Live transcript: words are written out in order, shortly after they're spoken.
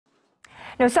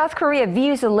Now, South Korea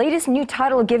views the latest new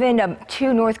title given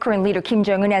to North Korean leader Kim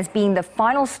Jong-un as being the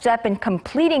final step in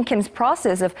completing Kim's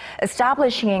process of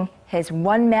establishing his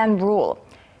one-man rule.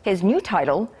 His new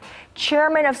title,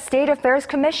 Chairman of State Affairs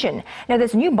Commission. Now,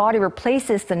 this new body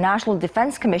replaces the National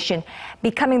Defense Commission,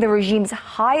 becoming the regime's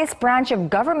highest branch of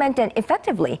government and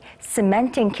effectively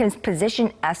cementing Kim's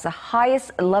position as the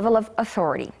highest level of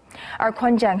authority. Our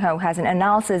Kwon Jang-ho has an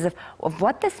analysis of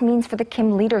what this means for the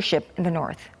Kim leadership in the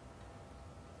north.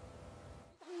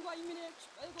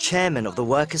 Chairman of the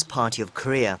Workers' Party of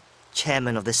Korea,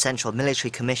 Chairman of the Central Military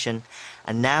Commission,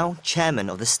 and now Chairman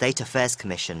of the State Affairs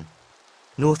Commission.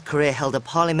 North Korea held a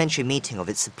parliamentary meeting of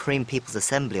its Supreme People's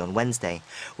Assembly on Wednesday,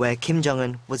 where Kim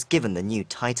Jong-un was given the new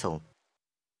title.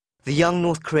 The young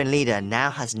North Korean leader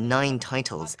now has 9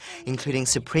 titles, including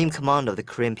Supreme Commander of the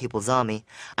Korean People's Army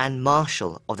and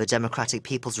Marshal of the Democratic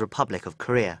People's Republic of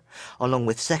Korea, along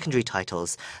with secondary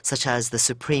titles such as the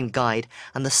Supreme Guide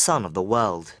and the Son of the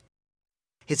World.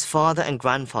 His father and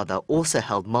grandfather also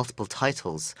held multiple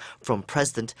titles, from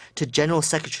President to General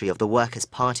Secretary of the Workers'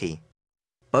 Party.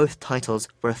 Both titles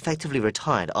were effectively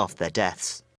retired after their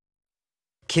deaths.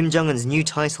 Kim Jong-un's new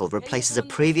title replaces a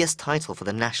previous title for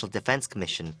the National Defense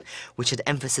Commission, which had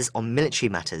emphasis on military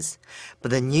matters,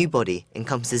 but the new body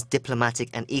encompasses diplomatic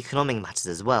and economic matters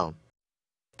as well.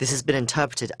 This has been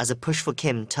interpreted as a push for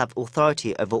Kim to have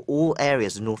authority over all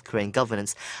areas of North Korean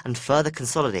governance and further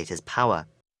consolidate his power.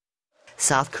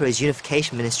 South Korea's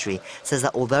Unification Ministry says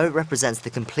that although it represents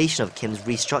the completion of Kim's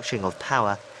restructuring of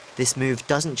power, this move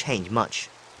doesn't change much.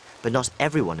 But not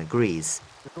everyone agrees.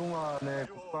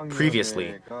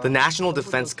 Previously, the National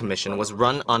Defense Commission was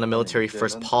run on a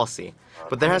military-first policy,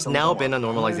 but there has now been a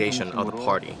normalization of the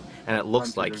party, and it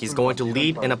looks like he's going to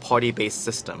lead in a party-based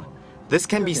system. This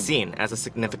can be seen as a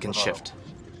significant shift.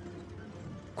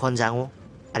 Kwon Jang-ho,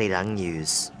 Arirang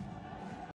News.